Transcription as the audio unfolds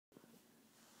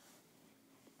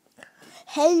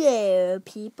Hello,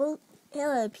 people.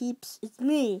 Hello, peeps. It's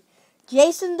me,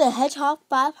 Jason the Hedgehog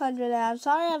 500. And I'm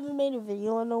sorry I haven't made a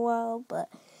video in a while, but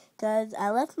because I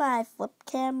left my flip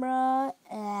camera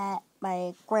at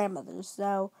my grandmother's,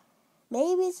 so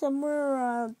maybe somewhere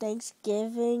around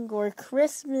Thanksgiving or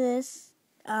Christmas,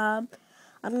 I'm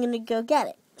gonna go get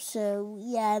it. So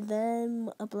yeah,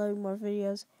 then upload more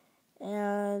videos,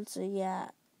 and so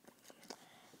yeah.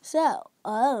 So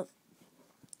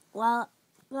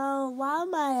while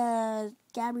my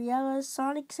Gabriella's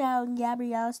Sonic Sound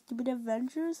Gabriella's Stupid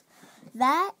Adventures,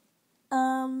 that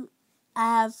I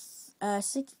have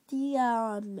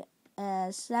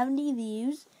 70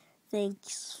 views.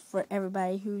 Thanks for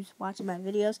everybody who's watching my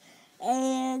videos,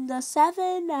 and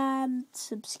 7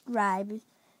 subscribed.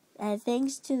 And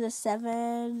thanks to the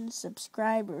 7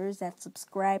 subscribers that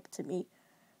subscribe to me.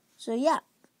 So yeah,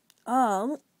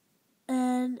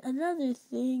 and another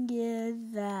thing is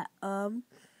that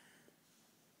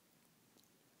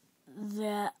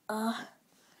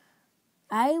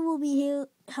I will be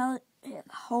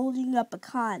holding up a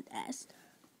contest,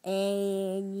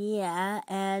 and yeah,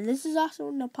 and this is also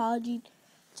an apology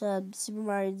to Super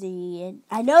Mario Z, and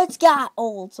I know it's got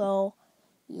old, so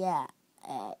yeah,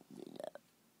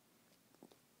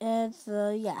 and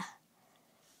so yeah,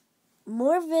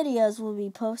 more videos will be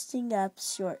posting up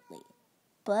shortly.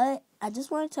 But I just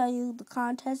want to tell you, the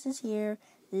contest is here.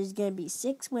 There's going to be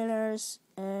 6 winners,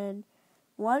 and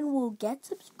one will get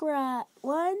subscribed.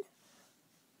 The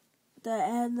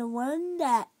one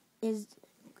that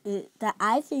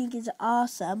I think is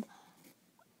awesome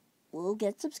will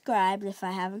get subscribed if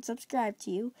I haven't subscribed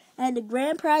to you. And the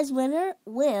grand prize winner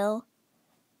will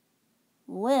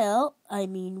make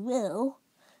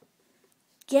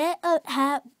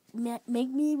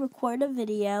me record a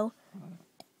video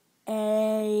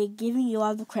and giving you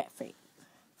all the credit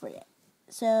for it.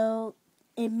 So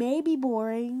it may be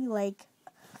boring. Like,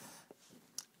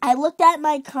 I looked at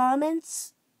my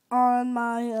comments on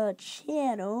my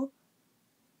channel,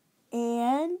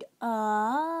 and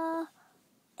I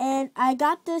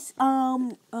got this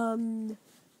I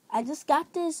just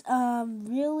got this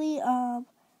really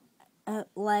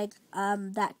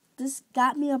that this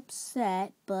got me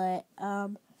upset, but I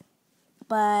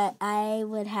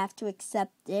would have to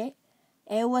accept it.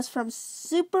 It was from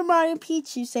Super Mario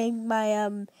Pichu saying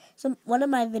one of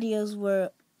my videos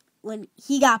were when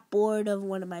he got bored of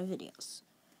one of my videos.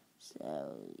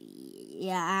 So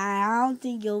yeah, I don't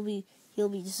think he'll be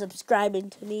subscribing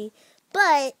to me,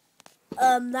 but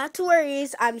not to worry,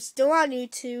 I'm still on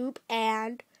YouTube,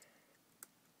 and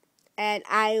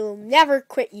I will never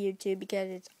quit YouTube because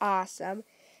it's awesome.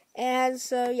 And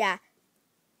so yeah.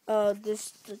 This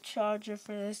is the charger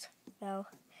for this now.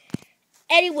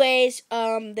 Anyways,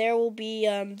 there will be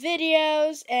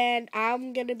videos, and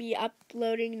I'm gonna be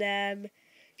uploading them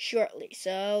shortly.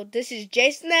 So this is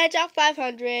Jason the Hedgehog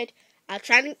 500.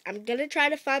 I'm gonna try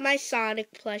to find my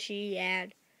Sonic plushie,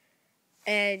 and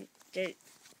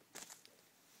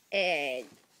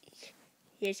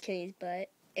here's Kenny's butt,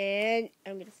 and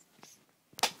I'm gonna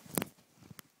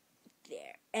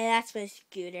there, and that's my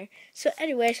scooter. So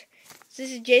anyways,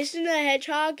 this is Jason the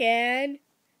Hedgehog, and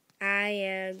I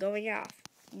am going off.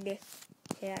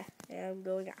 Yeah, I'm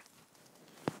going off.